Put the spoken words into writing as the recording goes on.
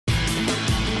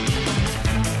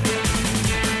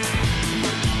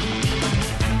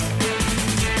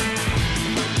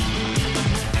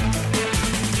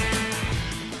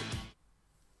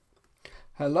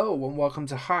Hello and welcome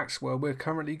to HaXeZ, where we're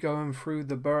currently going through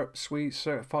the Burp Suite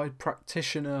Certified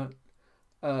Practitioner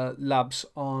labs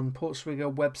on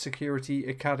PortSwigger Web Security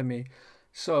Academy.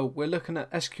 So we're looking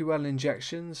at SQL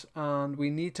injections, and we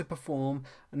need to perform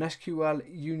an SQL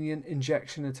union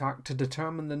injection attack to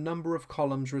determine the number of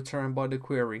columns returned by the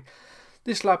query.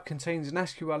 This lab contains an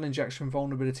SQL injection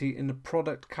vulnerability in the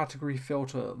product category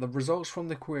filter. The results from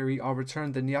the query are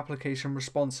returned in the application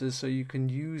responses, so you can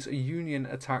use a union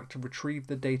attack to retrieve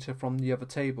the data from the other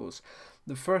tables.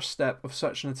 The first step of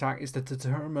such an attack is to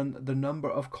determine the number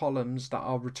of columns that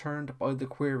are returned by the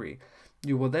query.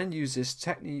 You will then use this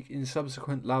technique in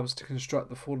subsequent labs to construct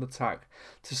the full attack.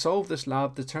 To solve this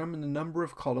lab, determine the number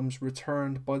of columns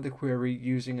returned by the query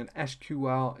using an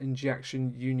SQL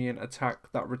injection union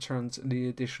attack that returns the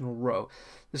additional row.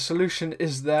 The solution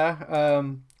is there.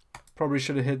 Probably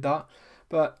should have hid that.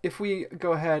 But if we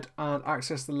go ahead and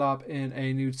access the lab in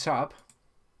a new tab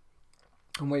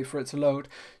and wait for it to load,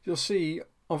 you'll see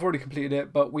I've already completed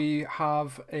it, but we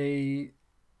have a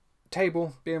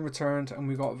table being returned and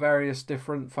we've got various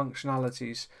different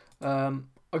functionalities.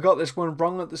 I got this one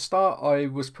wrong at the start. I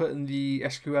was putting the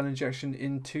SQL injection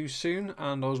in too soon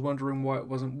and I was wondering why it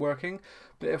wasn't working.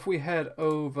 But if we head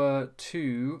over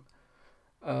to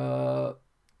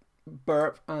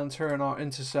burp and turn our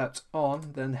intercept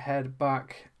on, then head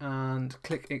back and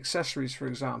click accessories, for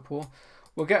example,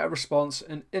 we'll get a response,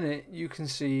 and in it you can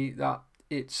see that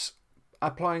it's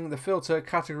applying the filter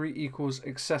category equals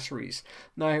accessories.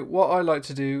 Now what I like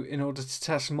to do in order to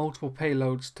test multiple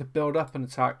payloads to build up an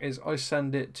attack is I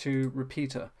send it to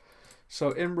repeater. So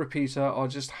in repeater I'll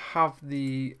just have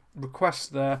the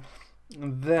request there,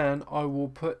 and then I will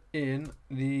put in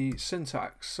the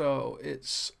syntax. So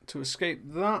it's to escape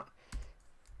that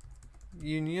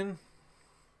union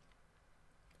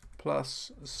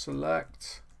plus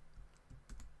select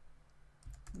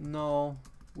null,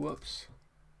 whoops,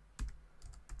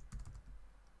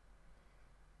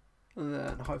 and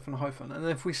then hyphen, and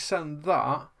if we send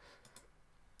that,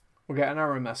 we'll get an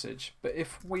error message. But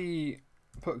if we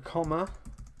put comma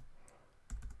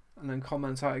and then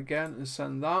comment out again and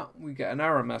send that, we get an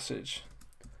error message.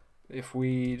 If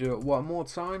we do it one more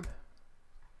time,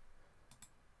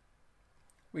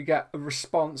 we get a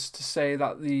response to say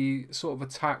that the sort of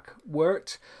attack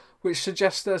worked, which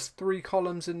suggests there's 3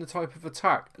 columns in the type of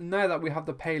attack. Now that we have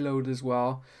the payload as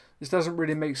well, this doesn't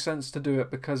really make sense to do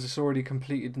it because it's already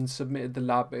completed and submitted the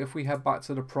lab. But if we head back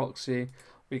to the proxy,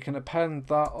 we can append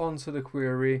that onto the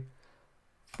query,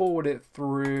 forward it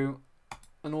through,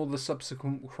 and all the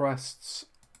subsequent requests,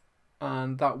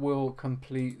 and that will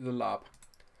complete the lab.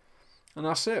 And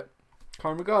that's it.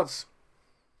 Kind regards.